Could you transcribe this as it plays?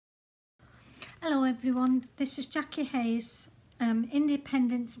Hello everyone, this is Jackie Hayes,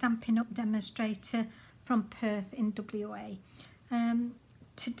 independent Stampin' Up demonstrator from Perth in WA.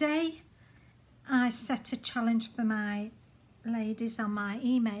 Today I set a challenge for my ladies on my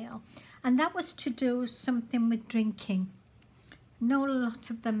email, and that was to do something with drinking. I know a lot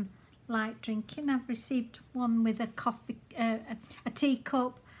of them like drinking. I've received one with a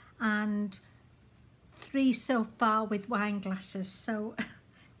teacup and 3 so far with wine glasses, so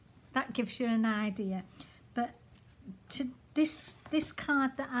that gives you an idea. But this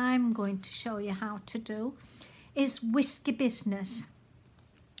card that I'm going to show you how to do is Whiskey Business,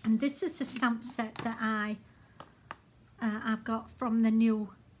 and this is a stamp set that I've got from the new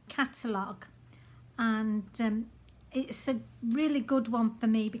catalogue, and it's a really good one for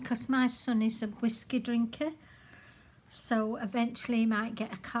me because my son is a whiskey drinker, so eventually he might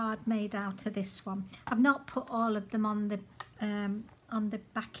get a card made out of this one. I've not put all of them on the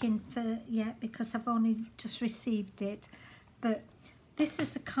backing for yet because I've only just received it, but this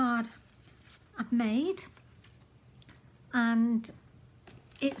is a card I've made, and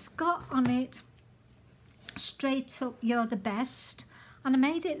it's got on it "Straight Up, You're the Best," and I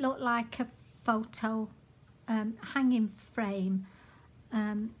made it look like a photo hanging frame.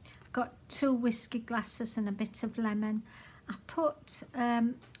 Got 2 whiskey glasses and a bit of lemon. I put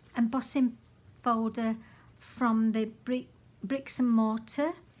embossing folder from the bricks and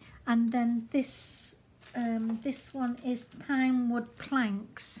mortar, and then this one is pine wood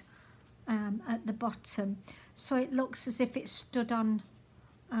planks at the bottom, so it looks as if it stood on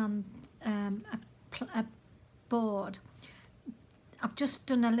a board. I've just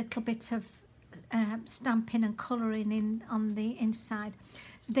done a little bit of stamping and colouring in on the inside.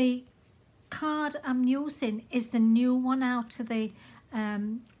 The card I'm using is the new one out of the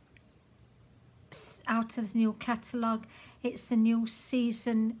new catalogue. It's the new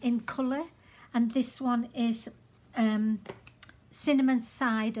season in colour, and this one is cinnamon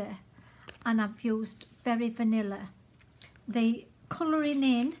cider, and I've used very vanilla. The colouring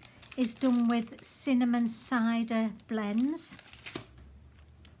in is done with cinnamon cider blends,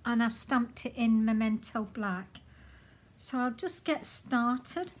 and I've stamped it in Memento Black. So I'll just get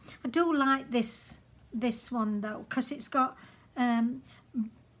started. I do like this one though, because it's got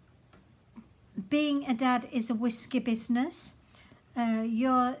being a dad is a whiskey business.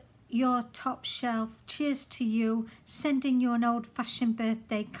 Your top shelf. Cheers to you. Sending you an old-fashioned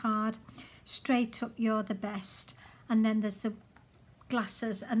birthday card. Straight up, you're the best. And then there's the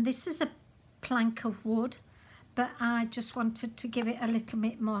glasses, and this is a plank of wood, but I just wanted to give it a little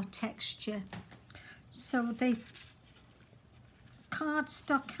bit more texture. So the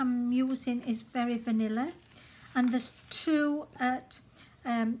cardstock I'm using is very vanilla, and there's 2 at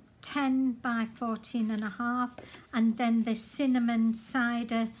 10 by 14.5, and then the cinnamon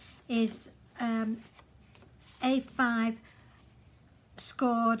cider is A5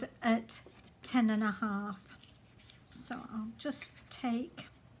 scored at 10.5. So I'll just take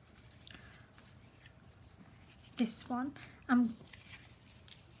this one and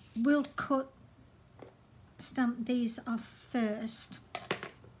we'll stamp these off first.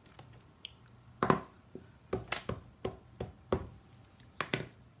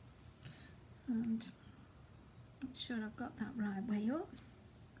 And make sure I've got that right way up,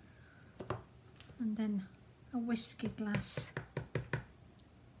 and then a whiskey glass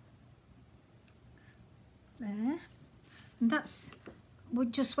there, and we're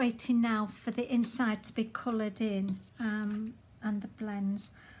just waiting now for the inside to be coloured in, and the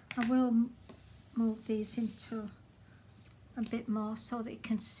blends. I will move these into a bit more so that you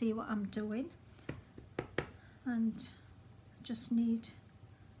can see what I'm doing, and I just need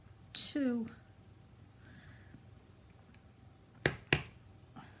 2 .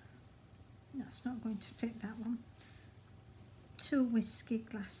 That's not going to fit that one. 2 whiskey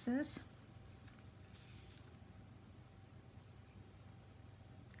glasses.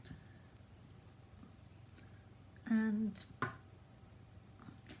 And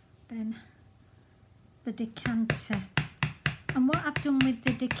then the decanter. And what I've done with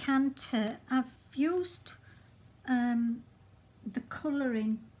the decanter, I've used the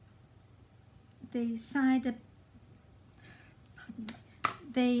colouring, the cider,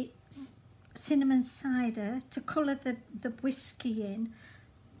 the cinnamon cider to colour the whiskey in,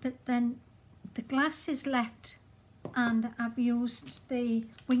 but then the glass is left, and I've used the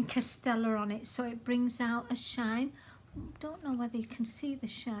Wink Stella on it, so it brings out a shine. Don't know whether you can see the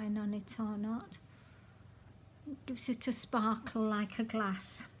shine on it or not. It gives it a sparkle like a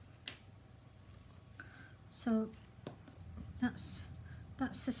glass. So that's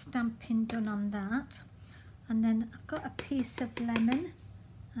the stamping done on that. And then I've got a piece of lemon,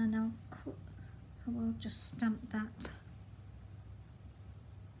 and I'll just stamp that.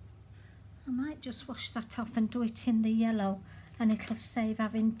 I might just wash that off and do it in the yellow, and it'll save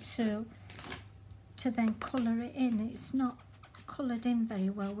having to then colour it in. It's not coloured in very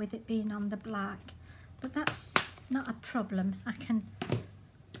well with it being on the black, but that's not a problem. I can,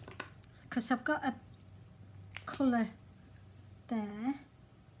 because I've got a colour there,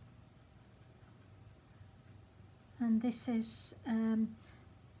 and this is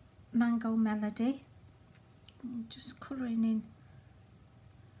Mango Melody. I'm just colouring in.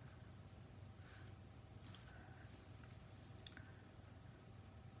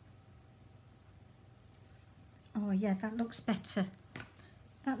 Oh yeah, that looks better.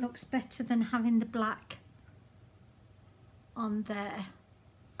 That looks better than having the black on there.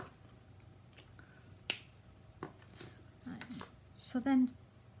 Right, so then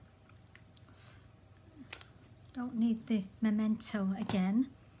don't need the memento again.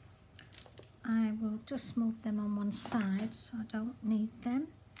 I will just move them on one side so I don't need them.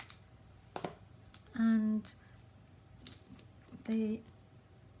 And the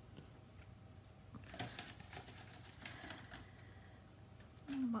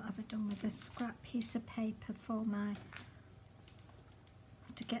what have I done with this scrap piece of paper for my, I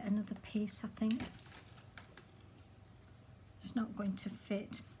have to get another piece, I think. It's not going to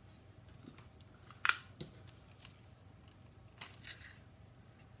fit.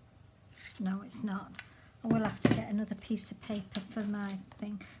 No, it's not. I will have to get another piece of paper for my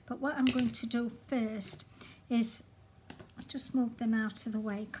thing. But what I'm going to do first is, I'll just move them out of the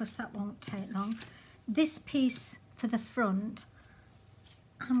way because that won't take long. This piece for the front,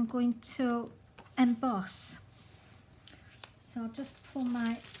 I'm going to emboss. So I'll just pull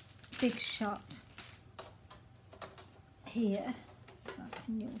my Big Shot here so I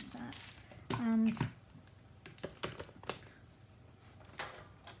can use that.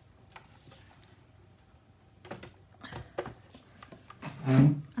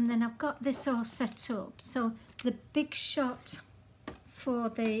 And then I've got this all set up. So the Big Shot for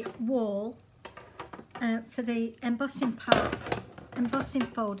the wall, for the embossing part, embossing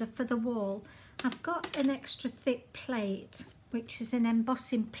folder for the wall, I've got an extra thick plate, which is an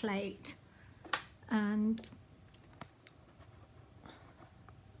embossing plate, and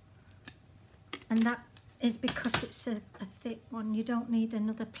that is because it's a thick one. You don't need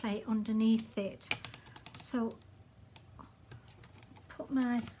another plate underneath it. So put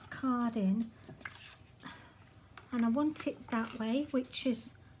my card in, and I want it that way, which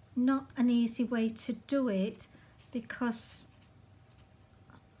is not an easy way to do it because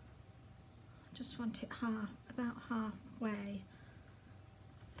I just want it about halfway.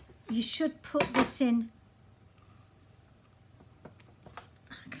 You should put this in.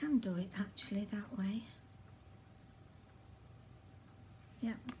 I can do it actually that way.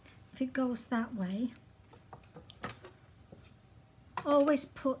 Yeah, if it goes that way, always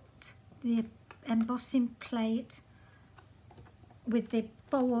put the embossing plate with the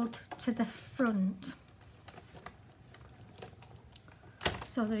fold to the front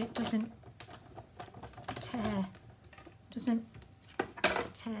so that it doesn't tear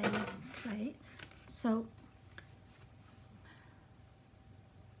your plate. So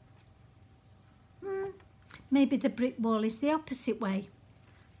maybe the brick wall is the opposite way,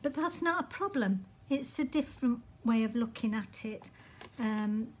 but that's not a problem. It's a different way of looking at it.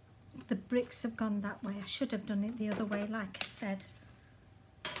 The bricks have gone that way. I should have done it the other way, like I said.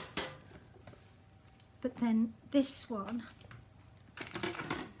 But then this one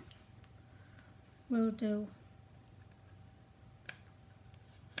will do.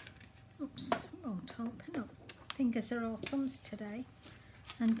 Oops, it won't open up. Fingers are all thumbs today.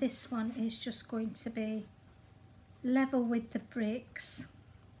 And this one is just going to be level with the bricks.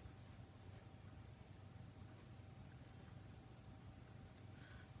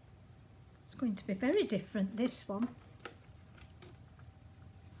 It's going to be very different, this one.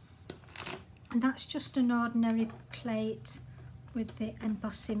 And that's just an ordinary plate with the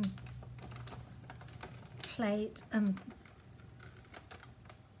embossing plate. It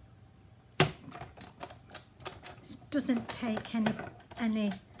doesn't take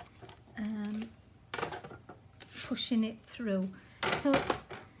any pushing it through. So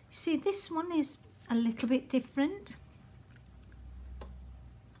see, this one is a little bit different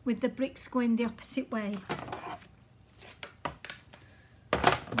with the bricks going the opposite way.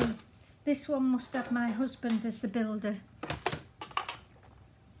 This one must have my husband as the builder.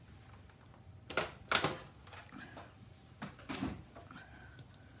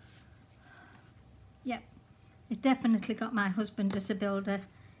 Yep, it definitely got my husband as a builder.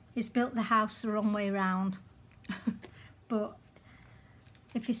 He's built the house the wrong way round. But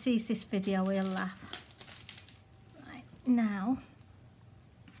if he sees this video, he'll laugh. now,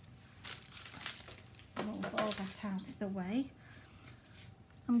 move all that out of the way.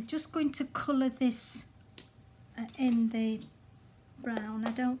 I'm just going to colour this in the brown.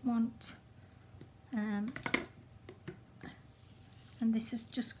 I don't want, and this is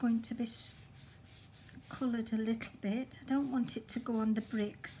just going to be coloured a little bit. I don't want it to go on the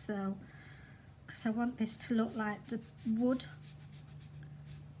bricks though, because I want this to look like the wood,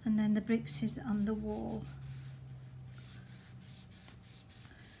 and then the bricks is on the wall.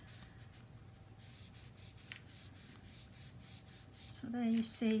 So there you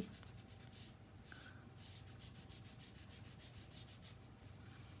see.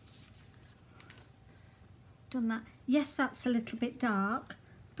 Done that. Yes, that's a little bit dark,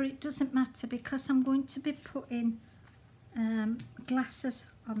 but it doesn't matter because I'm going to be putting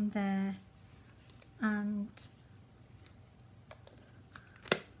glasses on there, and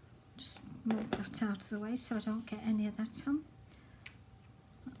just move that out of the way so I don't get any of that on.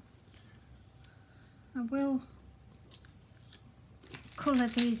 I will colour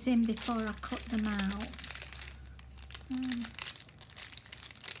these in before I cut them out.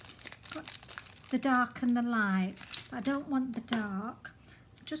 Got the dark and the light, but I don't want the dark.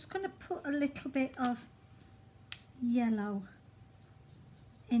 I'm just going to put a little bit of yellow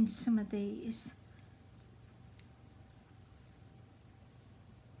in some of these.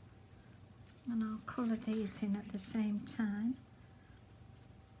 And I'll colour these in at the same time.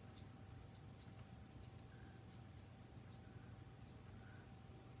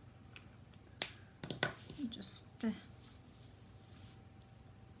 Just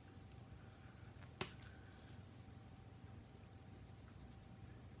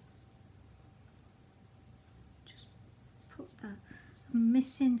put that. I'm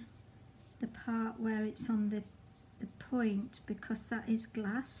missing the part where it's on the point because that is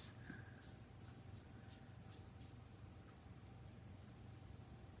glass.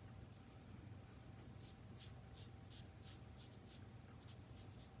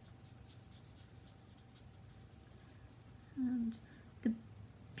 And the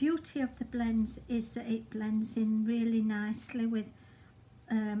beauty of the blends is that it blends in really nicely with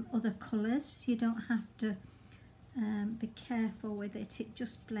other colours. You don't have to be careful with it, it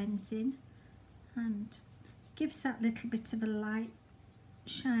just blends in and gives that little bit of a light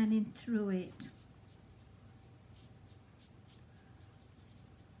shining through it.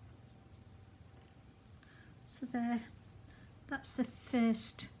 So there, that's the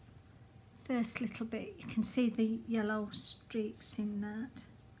first little bit. You can see the yellow streaks in that.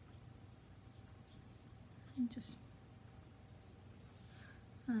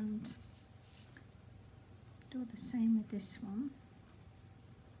 And do the same with this one.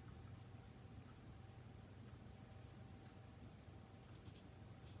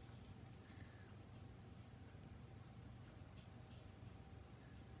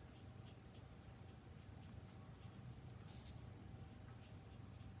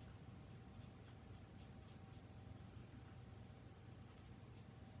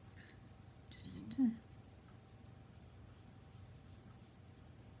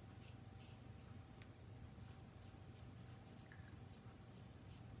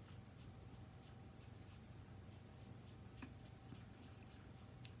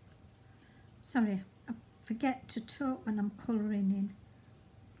 Sorry, I forget to talk when I'm colouring in.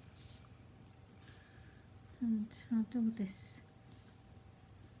 And I'll do this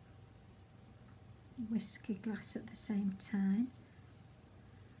whiskey glass at the same time.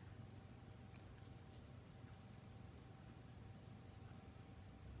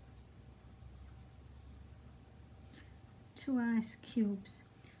 Two ice cubes.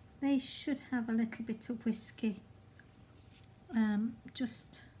 They should have a little bit of whiskey,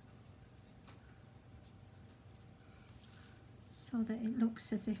 just so that it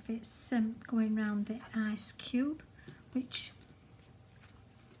looks as if it's going round the ice cube, which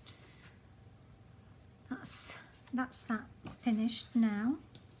that's that finished now,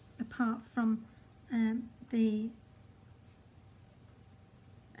 apart from the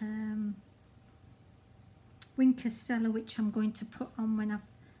Wink Castello, which I'm going to put on when I've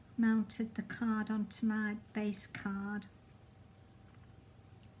mounted the card onto my base card.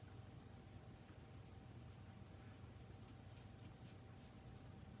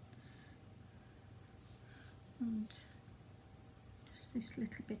 And just this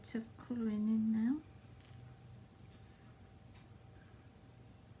little bit of colouring in now.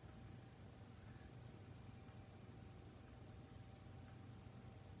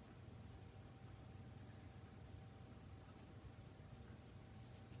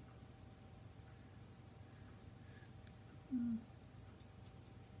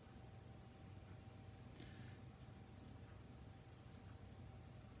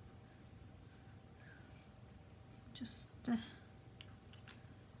 just I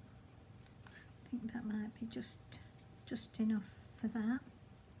think that might be just enough for that.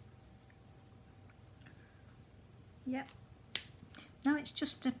 Yep. Now it's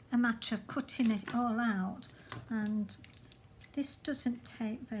just a matter of cutting it all out, and this doesn't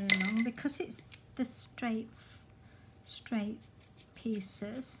take very long because it's the straight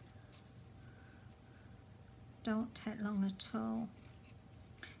pieces. Don't take long at all.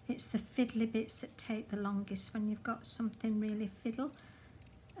 It's the fiddly bits that take the longest when you've got something really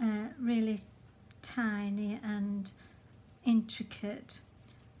really tiny and intricate.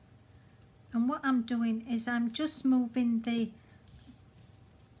 And what I'm doing is I'm just moving the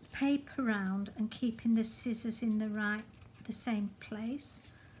paper around and keeping the scissors in the same place,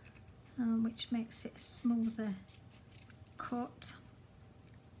 which makes it a smoother cut.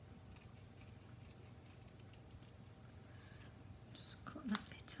 Just cut that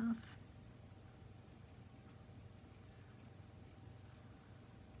bit off.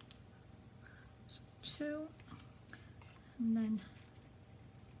 Just 2, and then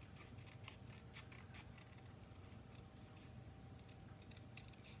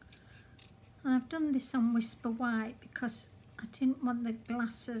and I've done this on Whisper White because I didn't want the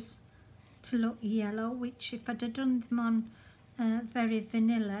glasses to look yellow, which if I'd have done them on very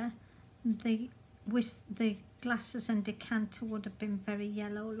vanilla, the glasses and decanter would have been very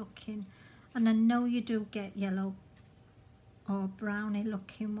yellow looking. And I know you do get yellow or browny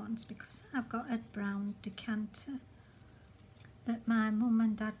looking ones because I've got a brown decanter that my mum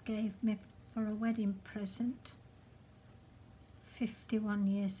and dad gave me for a wedding present 51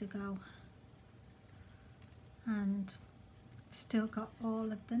 years ago. And still got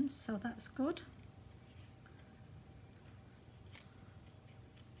all of them, so that's good.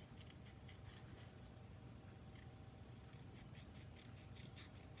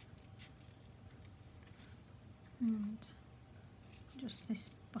 And just this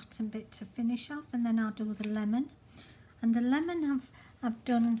bottom bit to finish off, and then I'll do the lemon. And the lemon I've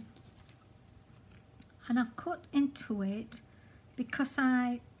done, and I've cut into it because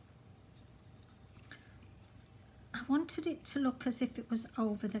I wanted it to look as if it was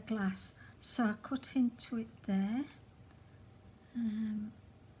over the glass, so I cut into it there, and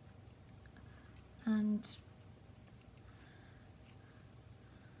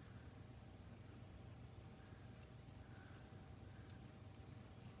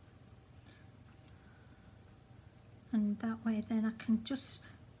that way then I can just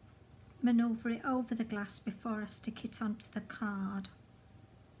manoeuvre it over the glass before I stick it onto the card.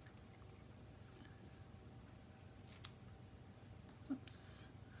 Oops,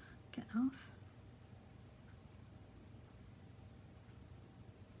 get off.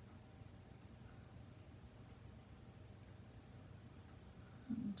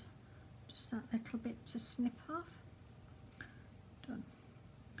 And just that little bit to snip off. Done.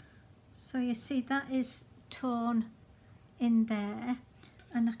 So you see that is torn in there,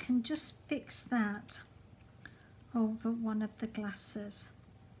 and I can just fix that over one of the glasses.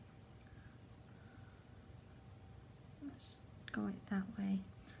 Let's go it that way,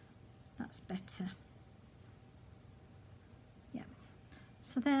 that's better. Yeah,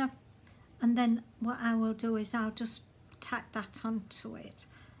 so there, and then what I will do is I'll just tack that onto it,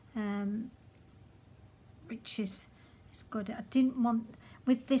 which is good. I didn't want,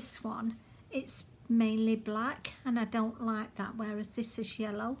 with this one it's mainly black and I don't like that, whereas this is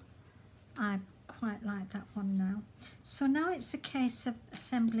yellow. I quite like that one now. So now it's a case of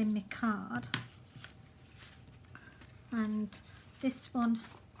assembling my card, and this one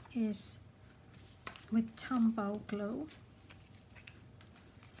is with Tombow glue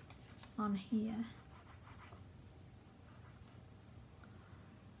on here.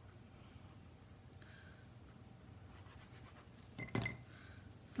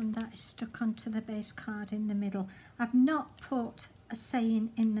 And that is stuck onto the base card in the middle. I've not put a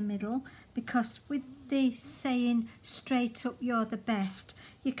saying in the middle because with the saying straight up you're the best,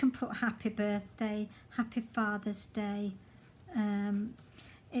 you can put happy birthday, happy Father's Day.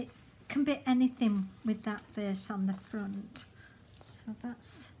 It can be anything with that verse on the front. So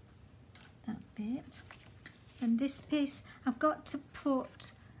that's that bit. And this piece, I've got to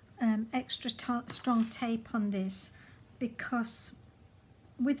put extra strong tape on this because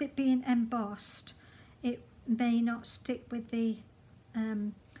with it being embossed, it may not stick with the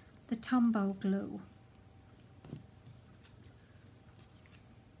Tombow glue.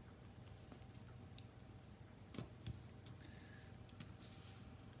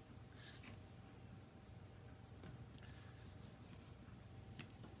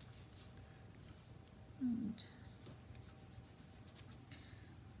 And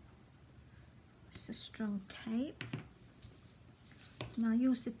a strong tape. And I'll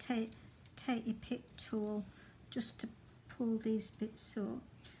use the take your pick tool just to pull these bits up,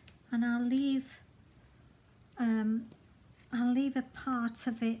 and I'll leave a part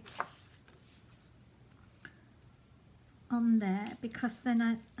of it on there, because then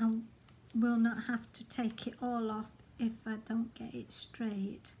I will not have to take it all off if I don't get it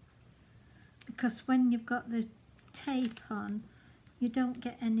straight, because when you've got the tape on you don't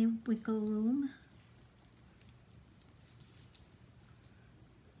get any wiggle room.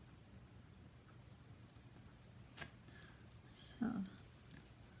 So,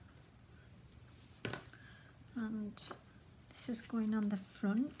 and this is going on the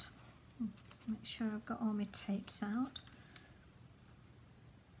front. Make sure I've got all my tapes out.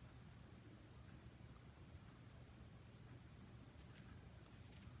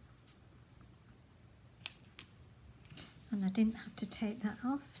 And I didn't have to take that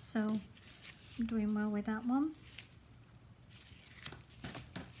off, so I'm doing well with that one.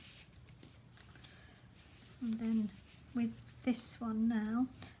 And then with this one now,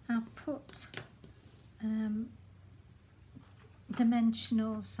 I'll put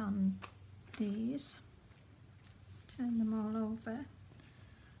dimensionals on these. Turn them all over.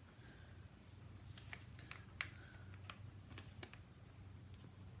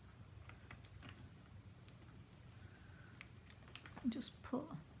 Just put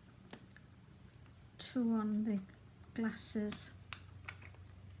 2 on the glasses,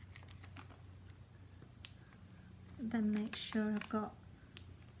 then make sure I've got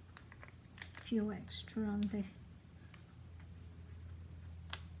a few extra on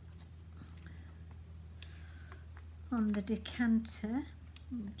the decanter.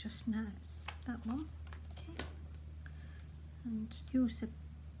 Just now it's that one. Okay, and use the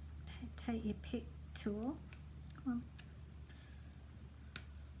take your pick tool. Come on.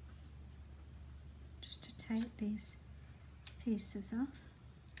 Take these pieces off.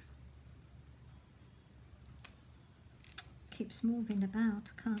 Keeps moving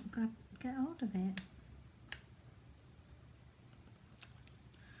about, I can't get hold of it.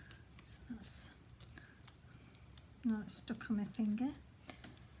 So that's stuck on my finger.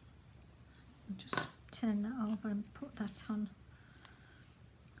 I'll just turn that over and put that on.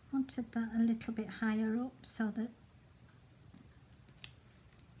 I wanted that a little bit higher up so that,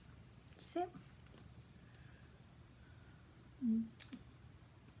 that's it.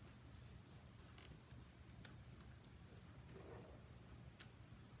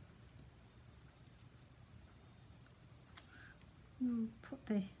 Put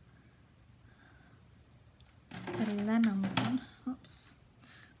the lemon one, oops,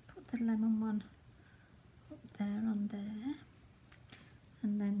 put the lemon one up there on there,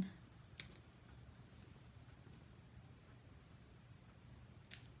 and then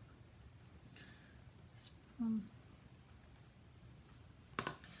this one.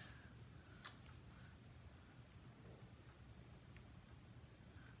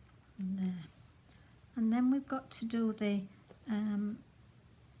 There, and then we've got to do the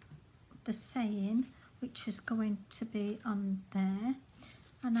saying, which is going to be on there,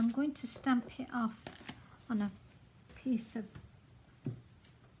 and I'm going to stamp it off on a piece of,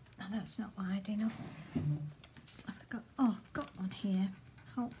 oh, that's not wide enough. I've got one here.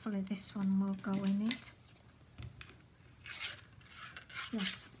 Hopefully this one will go in it.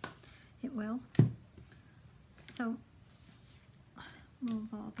 Yes, it will. So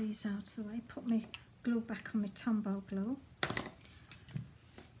move all these out of the way, put my glue back on my Tombow glue.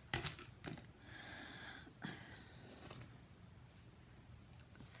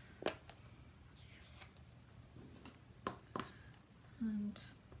 And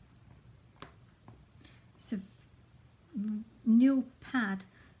it's a new pad,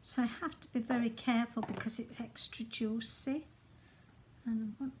 so I have to be very careful because it's extra juicy, and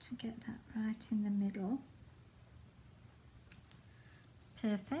I want to get that right in the middle.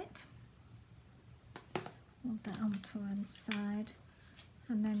 Perfect. Move that onto one side,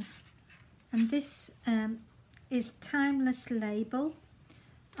 and this is Timeless Label,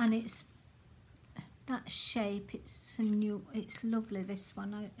 and it's that shape. It's lovely. This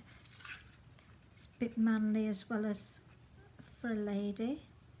one, it's a bit manly as well as for a lady.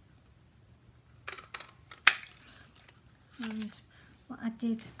 And what I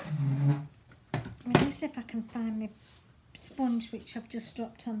did, let me see if I can find my sponge, which I've just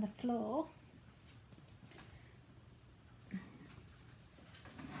dropped on the floor.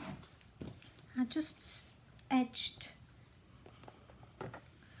 I just edged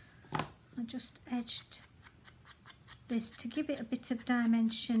this to give it a bit of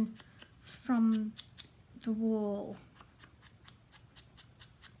dimension from the wall.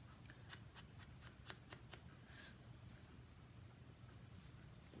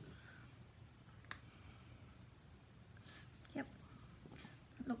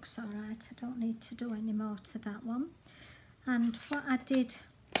 looks all right. I don't need to do any more to that one. And what I did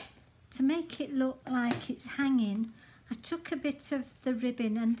to make it look like it's hanging, I took a bit of the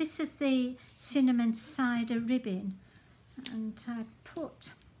ribbon, and this is the cinnamon cider ribbon, and I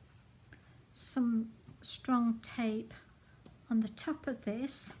put some strong tape on the top of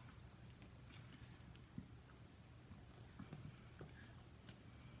this.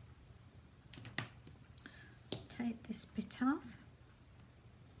 Take this bit off.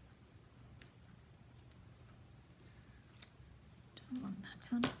 Don't want that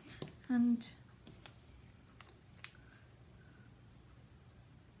on. And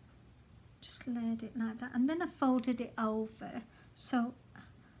just laid it like that, and then I folded it over so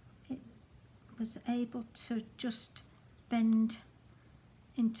it was able to just bend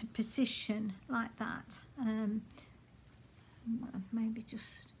into position like that. Maybe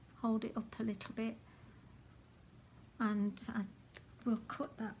just hold it up a little bit, and I will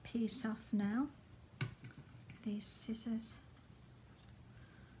cut that piece off now. These scissors.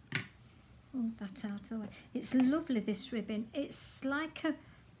 Move that out of the way. It's lovely, this ribbon. It's like a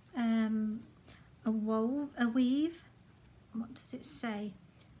weave. What does it say?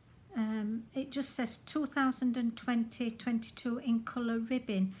 It just says 2020-22 in colour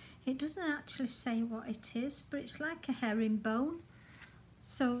ribbon. It doesn't actually say what it is, but it's like a herringbone.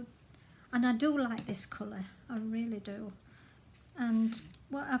 So, and I do like this colour. I really do. And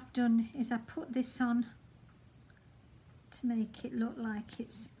what I've done is I put this on to make it look like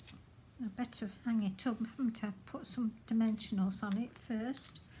it's, I better hang it up, haven't I? Put some dimensionals on it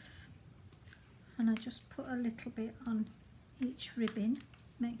first, and I just put a little bit on each ribbon,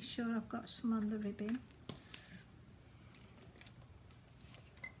 make sure I've got some on the ribbon.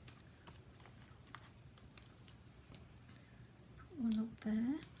 Put one up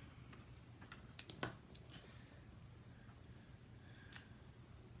there.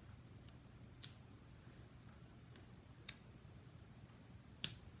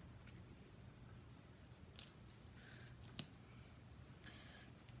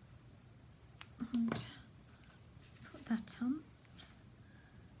 And put that on.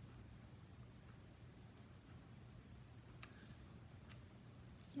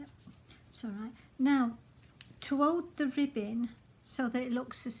 Yep, it's all right. Now, to hold the ribbon so that it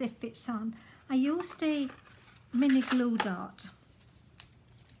looks as if it's on, I used a mini glue dot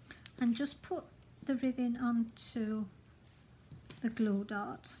and just put the ribbon onto the glue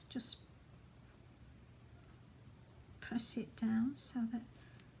dot. Just press it down so that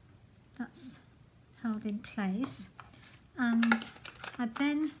that's held in place, and I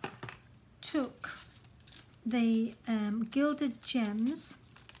then took the gilded gems,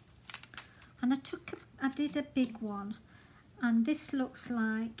 and I did a big one, and this looks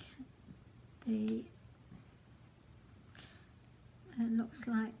like the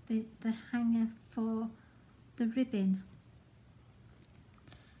the hanger for the ribbon.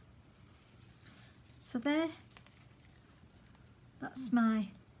 So there, that's my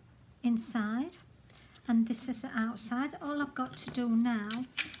inside, and this is the outside. All I've got to do now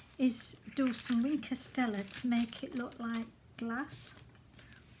is do some Wink Stella to make it look like glass,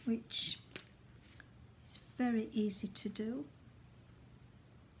 which is very easy to do.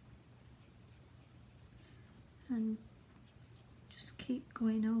 And just keep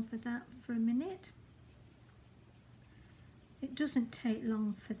going over that for a minute. It doesn't take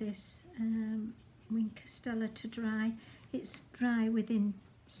long for this Wink Stella to dry. It's dry within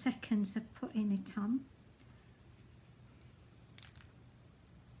seconds of putting it on.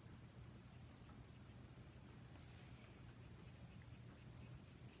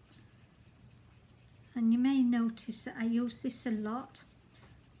 And you may notice that I use this a lot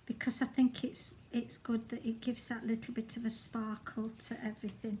because I think it's good that it gives that little bit of a sparkle to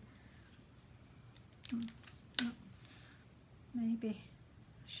everything. Maybe I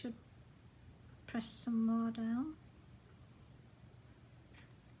should press some more down.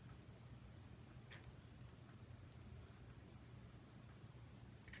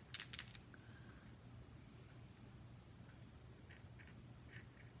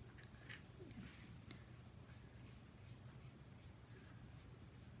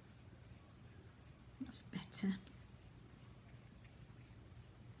 That's better.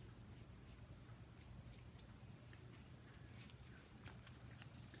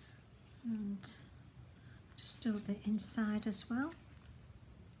 And just do the inside as well.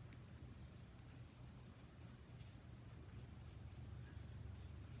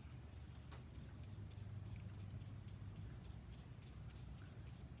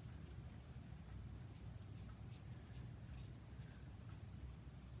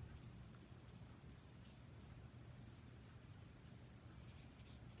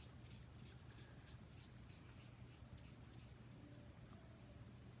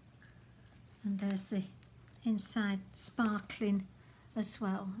 there's the inside sparkling as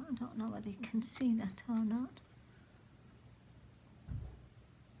well. I don't know whether you can see that or not.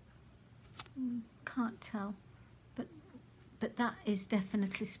 Can't tell, but that is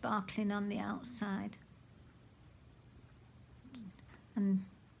definitely sparkling on the outside. And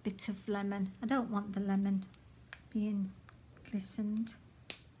bit of lemon. I don't want the lemon being glistened.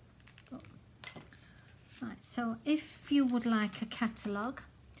 But, right, so if you would like a catalogue,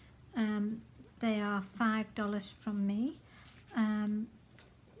 they are $5 from me.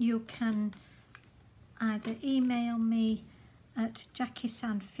 You can either email me at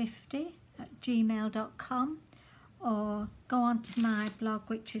jackiesan50@gmail.com or go onto my blog,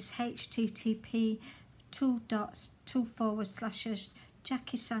 which is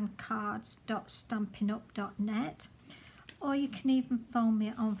http://jackiesancards.stampinup.net, or you can even phone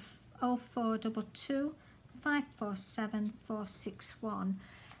me on 0422 547 461.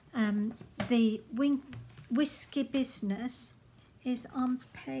 The Whiskey Business is on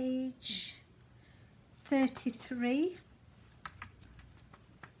page 33,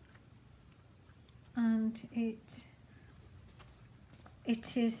 and it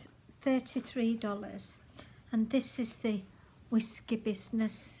is $33, and this is the Whiskey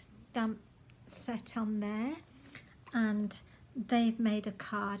Business stamp set on there, and they've made a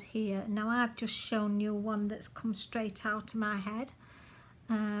card here. Now I've just shown you one that's come straight out of my head,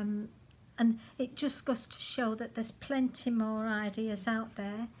 and it just goes to show that there's plenty more ideas out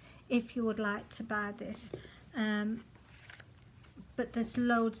there if you would like to buy this, but there's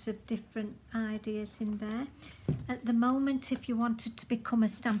loads of different ideas in there. At the moment, if you wanted to become a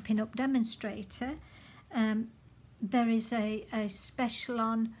Stampin' Up! Demonstrator, there is a special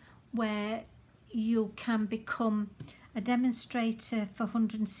on where you can become a demonstrator for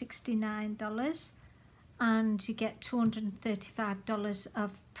 $169, and you get $235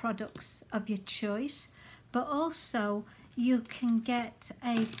 of products of your choice, but also you can get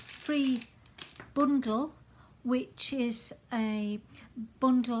a free bundle, which is a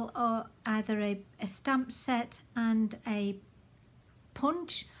bundle or either a stamp set and a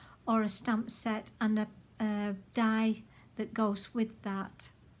punch, or a stamp set and a die that goes with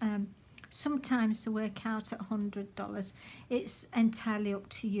that. Sometimes they work out at $100. It's entirely up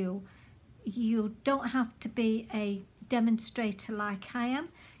to you. You don't have to be a demonstrator like I am.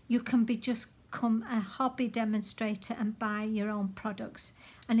 You can just become a hobby demonstrator and buy your own products.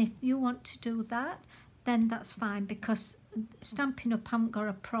 And if you want to do that, then that's fine, because Stampin' Up! Haven't got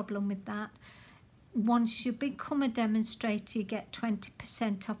a problem with that. Once you become a demonstrator, you get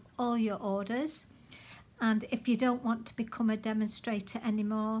 20% off all your orders. And if you don't want to become a demonstrator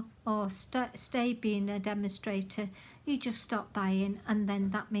anymore, or stay being a demonstrator, you just stop buying, and then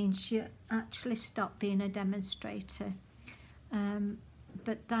that means you actually stop being a demonstrator.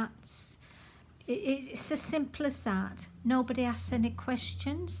 But it's as simple as that. Nobody asks any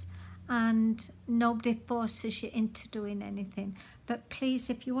questions, and nobody forces you into doing anything. But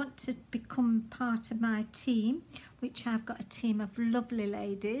please, if you want to become part of my team, which I've got a team of lovely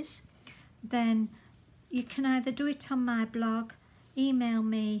ladies, then you can either do it on my blog, email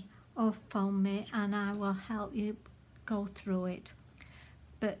me, or phone me, and I will help you go through it.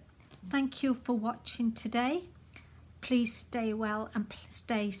 But thank you for watching today. Please stay well and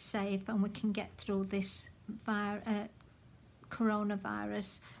stay safe, and we can get through this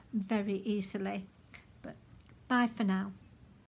coronavirus very easily. But bye for now.